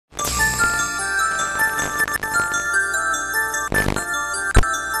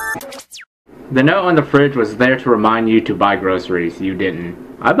The note on the fridge was there to remind you to buy groceries. You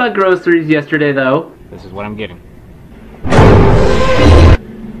didn't. I bought groceries yesterday, though. This is what I'm getting.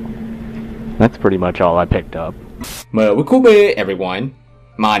 That's pretty much all I picked up. Mwakube, everyone.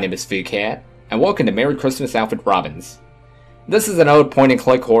 My name is FooCat, and welcome to Merry Christmas, Alfred Robbins. This is an old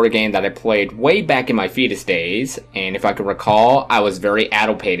point-and-click horror game that I played way back in my fetus days, and if I can recall, I was very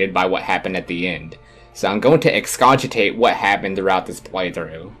addlepated by what happened at the end. So I'm going to excogitate what happened throughout this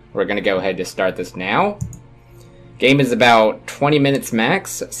playthrough. We're going to go ahead and start this now. Game is about 20 minutes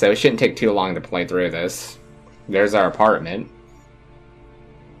max, so it shouldn't take too long to play through this. There's our apartment.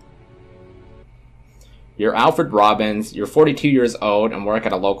 You're Alfred Robbins, you're 42 years old and work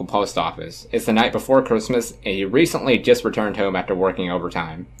at a local post office. It's the night before Christmas and you recently just returned home after working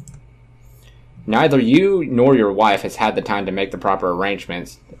overtime. Neither you nor your wife has had the time to make the proper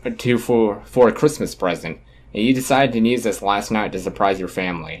arrangements for a Christmas present, and you decided to use this last night to surprise your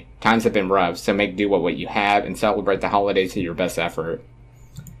family. Times have been rough, so make do with what you have and celebrate the holidays to your best effort.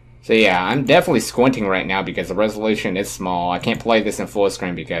 So yeah, I'm definitely squinting right now because the resolution is small. I can't play this in full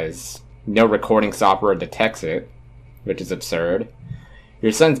screen because no recording software detects it, which is absurd.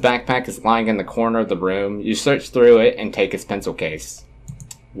 Your son's backpack is lying in the corner of the room. You search through it and take his pencil case.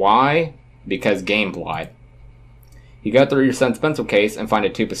 Why? Because game plot. You go through your son's pencil case and find a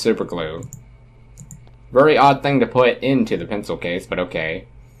tube of super glue. Very odd thing to put into the pencil case, but okay.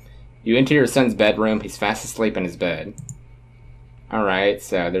 You enter your son's bedroom. He's fast asleep in his bed. Alright,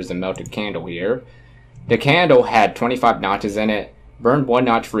 so there's a melted candle here. The candle had 25 notches in it. Burned one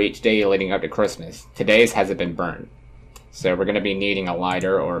notch for each day leading up to Christmas. Today's hasn't been burned. So we're going to be needing a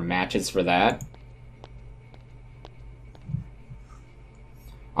lighter or matches for that.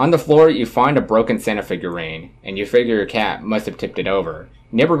 On the floor, you find a broken Santa figurine, and you figure your cat must have tipped it over.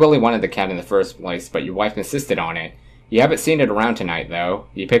 You never really wanted the cat in the first place, but your wife insisted on it. You haven't seen it around tonight, though.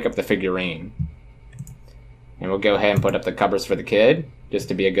 You pick up the figurine. And we'll go ahead and put up the covers for the kid, just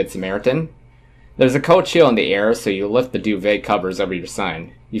to be a good Samaritan. There's a cold chill in the air, so you lift the duvet covers over your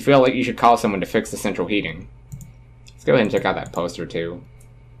son. You feel like you should call someone to fix the central heating. Let's go ahead and check out that poster, too.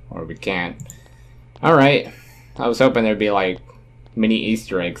 Or we can't. Alright. I was hoping there'd be, like, mini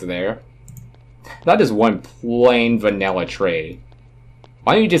Easter eggs there. That is one plain vanilla tree.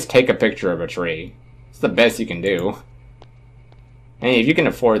 Why don't you just take a picture of a tree? It's the best you can do. Hey, if you can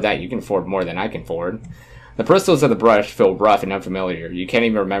afford that, you can afford more than I can afford. The bristles of the brush feel rough and unfamiliar. You can't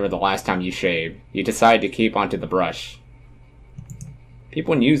even remember the last time you shaved. You decide to keep onto the brush.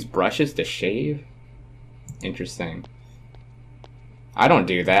 People use brushes to shave? Interesting. I don't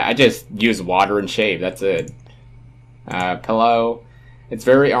do that. I just use water and shave. That's it. Pillow. It's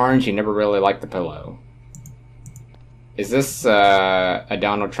very orange. You never really liked the pillow. Is this a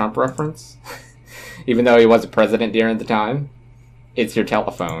Donald Trump reference? Even though he wasn't president during the time? It's your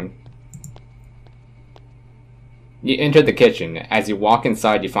telephone. You enter the kitchen. As you walk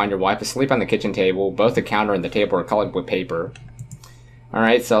inside, you find your wife asleep on the kitchen table. Both the counter and the table are covered with paper.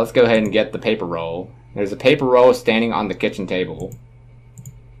 Alright, so let's go ahead and get the paper roll. There's a paper roll standing on the kitchen table.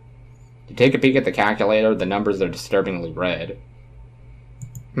 You take a peek at the calculator. The numbers are disturbingly red.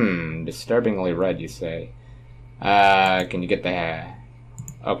 Disturbingly red, you say. Can you get the...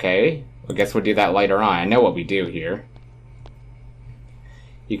 Okay, I guess we'll do that later on. I know what we do here.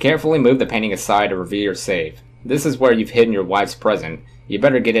 You carefully move the painting aside to reveal your safe. This is where you've hidden your wife's present. You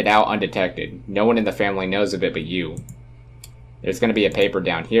better get it out undetected. No one in the family knows of it but you. There's going to be a paper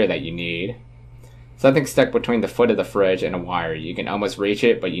down here that you need. Something stuck between the foot of the fridge and a wire. You can almost reach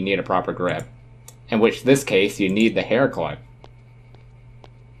it, but you need a proper grip. In which this case, you need the hair clip.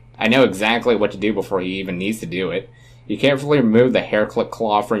 I know exactly what to do before he even needs to do it. You carefully remove the hair clip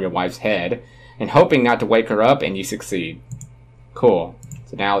claw from your wife's head, and hoping not to wake her up, and you succeed. Cool.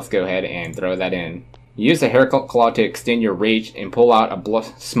 So now let's go ahead and throw that in. Use the hair clip claw to extend your reach and pull out a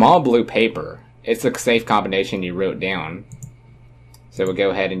small blue paper. It's a safe combination you wrote down. So we'll go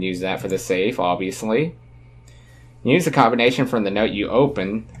ahead and use that for the safe, obviously. Use the combination from the note you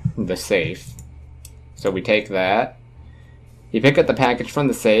open the safe. So we take that. You pick up the package from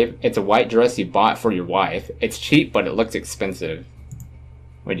the safe. It's a white dress you bought for your wife. It's cheap, but it looks expensive.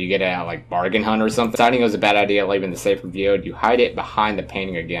 Would you get it at like Bargain Hunt or something? Deciding it was a bad idea leaving the safe revealed, you hide it behind the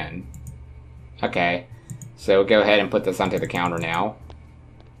painting again. Okay, so we'll go ahead and put this onto the counter now.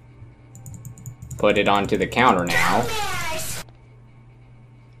 Put it onto the counter now.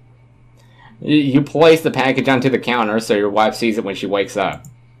 You place the package onto the counter so your wife sees it when she wakes up.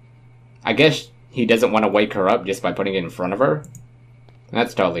 I guess he doesn't want to wake her up just by putting it in front of her.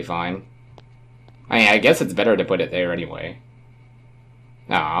 That's totally fine. I mean, I guess it's better to put it there anyway.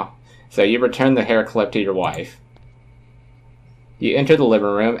 Ah, so you return the hair clip to your wife. You enter the living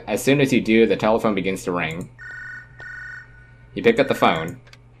room. As soon as you do, the telephone begins to ring. You pick up the phone.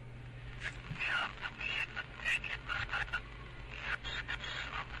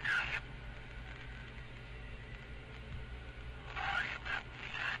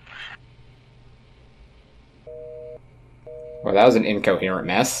 Well, that was an incoherent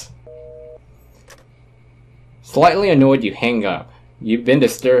mess. Slightly annoyed, you hang up. You've been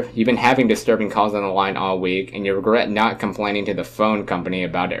having disturbing calls on the line all week, and you regret not complaining to the phone company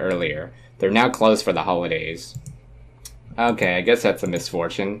about it earlier. They're now closed for the holidays. Okay, I guess that's a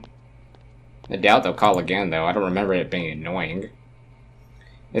misfortune. I doubt they'll call again, though. I don't remember it being annoying.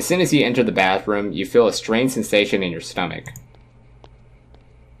 As soon as you enter the bathroom, you feel a strange sensation in your stomach.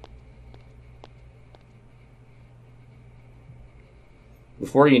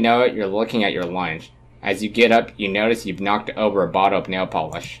 Before you know it, you're looking at your lunch. As you get up, you notice you've knocked over a bottle of nail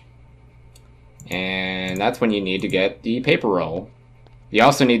polish. And that's when you need to get the paper roll. You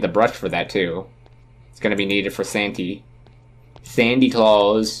also need the brush for that, too. It's going to be needed for Sandy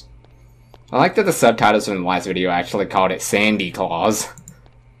Claus. I like that the subtitles from the last video actually called it Sandy Claus.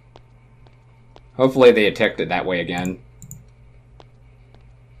 Hopefully they detect it that way again.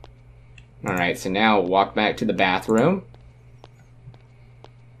 Alright, so now walk back to the bathroom.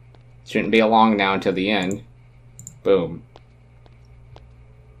 Shouldn't be long now until the end. Boom.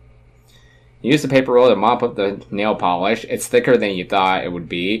 Use the paper roll to mop up the nail polish. It's thicker than you thought it would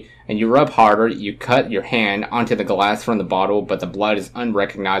be, and you rub harder. You cut your hand onto the glass from the bottle, but the blood is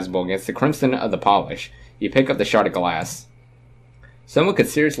unrecognizable against the crimson of the polish. You pick up the shard of glass. Someone could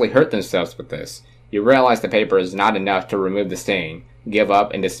seriously hurt themselves with this. You realize the paper is not enough to remove the stain. Give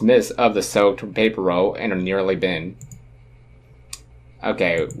up and dismiss of the soaked paper roll in a nearly bin.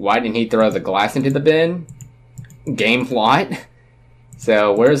 Okay, why didn't he throw the glass into the bin? Game plot?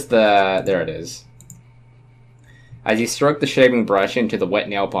 So, where's the... there it is. As you stroke the shaving brush into the wet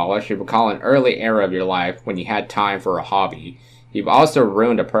nail polish, you recall an early era of your life when you had time for a hobby. You've also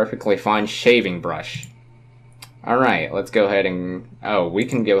ruined a perfectly fine shaving brush. Alright, let's go ahead and... oh, we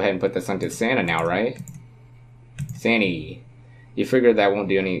can go ahead and put this onto Santa now, right? Sandy. You figured that won't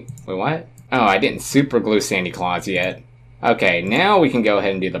do any... wait, what? Oh, I didn't super glue Sandy Claus yet. Okay, now we can go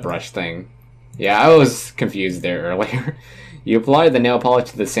ahead and do the brush thing. Yeah, I was confused there earlier. You apply the nail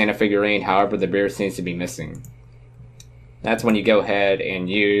polish to the Santa figurine, however the beard seems to be missing. That's when you go ahead and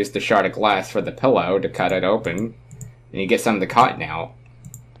use the shard of glass for the pillow to cut it open. And you get some of the cotton out.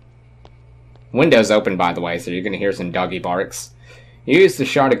 Window's open, by the way, so you're going to hear some doggy barks. You use the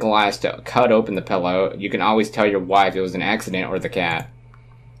shard of glass to cut open the pillow. You can always tell your wife it was an accident or the cat.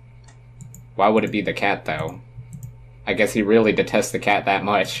 Why would it be the cat, though? I guess he really detests the cat that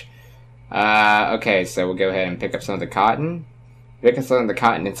much. Okay, so we'll go ahead and pick up some of the cotton. Pick up some of the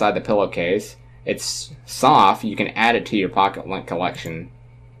cotton inside the pillowcase. It's soft. You can add it to your pocket lint collection.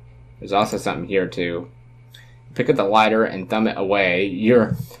 There's also something here, too. Pick up the lighter and thumb it away.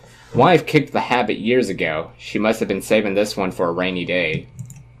 Your wife kicked the habit years ago. She must have been saving this one for a rainy day.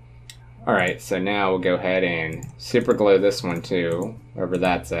 Alright, so now we'll go ahead and super glue this one, too. Wherever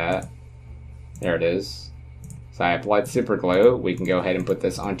that's at. There it is. So I applied super glue. We can go ahead and put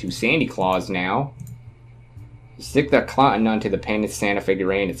this onto Sandy Claus now. Stick that cotton onto the painted Santa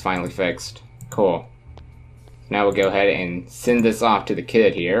figurine. It's finally fixed. Cool. Now we'll go ahead and send this off to the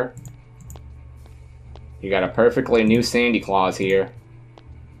kid here. You got a perfectly new Sandy Claus here.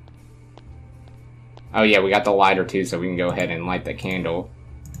 Oh yeah, we got the lighter too, so we can go ahead and light the candle.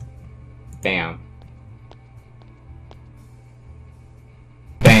 Bam.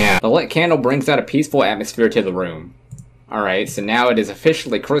 The lit candle brings out a peaceful atmosphere to the room. Alright, so now it is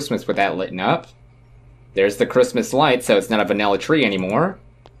officially Christmas with that lit up. There's the Christmas light, so it's not a vanilla tree anymore.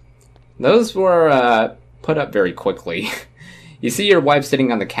 Those were put up very quickly. You see your wife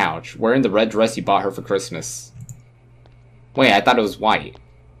sitting on the couch, wearing the red dress you bought her for Christmas. Wait, I thought it was white.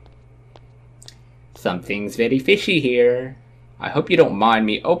 Something's very fishy here. I hope you don't mind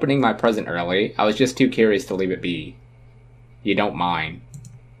me opening my present early. I was just too curious to leave it be. You don't mind.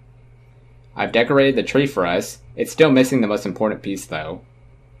 I've decorated the tree for us. It's still missing the most important piece, though.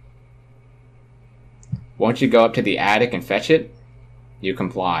 Won't you go up to the attic and fetch it? You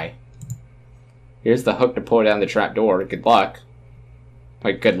comply. Here's the hook to pull down the trapdoor. Good luck.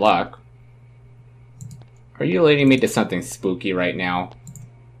 Wait, good luck? Are you leading me to something spooky right now?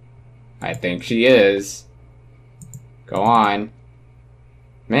 I think she is. Go on.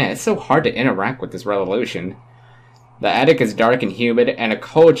 Man, it's so hard to interact with this resolution. The attic is dark and humid, and a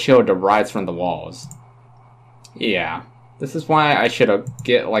cold chill derives from the walls. Yeah, this is why I should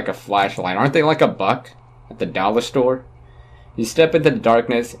get like a flashlight. Aren't they like a buck at the dollar store? You step into the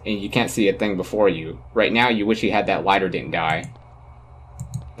darkness, and you can't see a thing before you. Right now, you wish you had that lighter didn't die.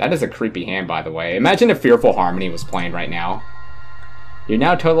 That is a creepy hand, by the way. Imagine if Fearful Harmony was playing right now. You're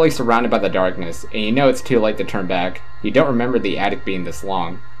now totally surrounded by the darkness, and you know it's too late to turn back. You don't remember the attic being this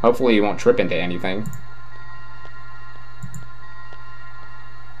long. Hopefully you won't trip into anything.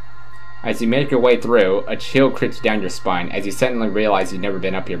 As you make your way through, a chill creeps down your spine as you suddenly realize you've never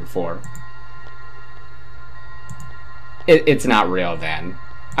been up here before. It's not real then.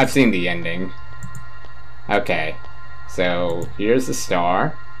 I've seen the ending. Okay, so here's the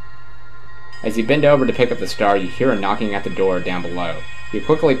star. As you bend over to pick up the star, you hear a knocking at the door down below. You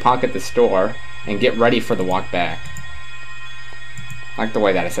quickly pocket the star and get ready for the walk back. I like the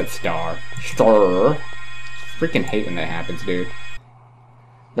way that I said star. Star. Freaking hate when that happens, dude.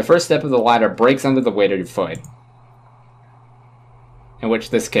 The first step of the ladder breaks under the weight of your foot. In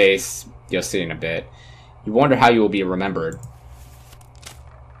which this case, you'll see in a bit. You wonder how you will be remembered.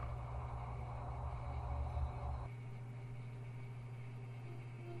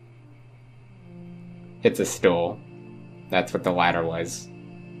 It's a stool. That's what the ladder was.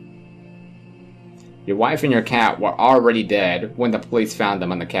 Your wife and your cat were already dead when the police found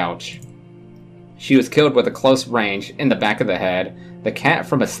them on the couch. She was killed with a close range in the back of the head, the cat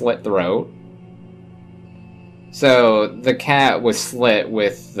from a slit throat. So, the cat was slit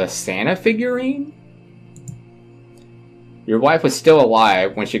with the Santa figurine? Your wife was still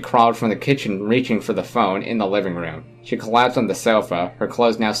alive when she crawled from the kitchen reaching for the phone in the living room. She collapsed on the sofa, her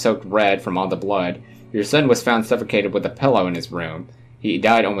clothes now soaked red from all the blood. Your son was found suffocated with a pillow in his room. He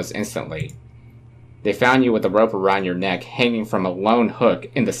died almost instantly. They found you with a rope around your neck hanging from a lone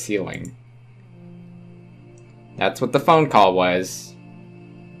hook in the ceiling. That's what the phone call was.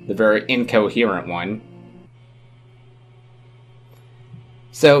 The very incoherent one.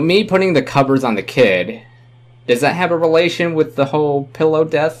 So, me putting the covers on the kid, does that have a relation with the whole pillow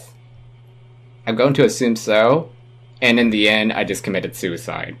death? I'm going to assume so. And in the end, I just committed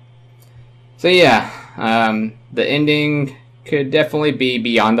suicide. So yeah, the ending could definitely be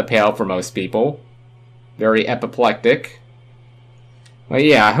beyond the pale for most people. Very apoplectic. Well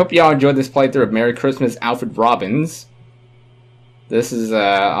yeah, I hope y'all enjoyed this playthrough of Merry Christmas, Alfred Robbins. This is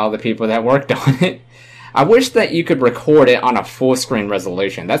all the people that worked on it. I wish that you could record it on a full screen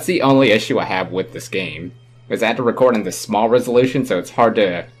resolution. That's the only issue I have with this game. Because I had to record in this small resolution, so it's hard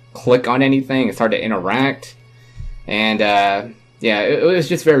to click on anything, it's hard to interact. And yeah, it was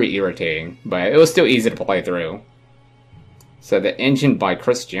just very irritating, but it was still easy to play through. So the engine by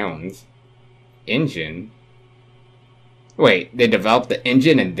Chris Jones. Engine? Wait, they developed the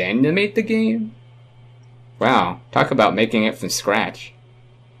engine and then they made the game? Wow, talk about making it from scratch.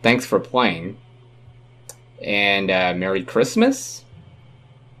 Thanks for playing. And Merry Christmas?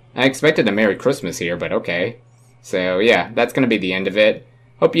 I expected a Merry Christmas here, but okay. So yeah, that's gonna be the end of it.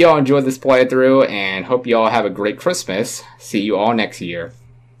 Hope you all enjoyed this playthrough, and hope you all have a great Christmas. See you all next year.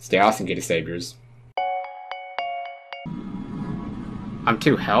 Stay awesome, kitty saviors. I'm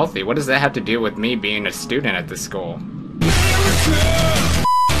too healthy? What does that have to do with me being a student at this school?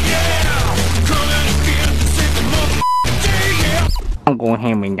 I'm going to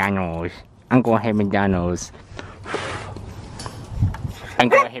have McDonald's. I'm going to have McDonald's. I'm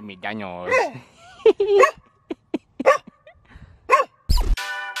going to have McDonald's.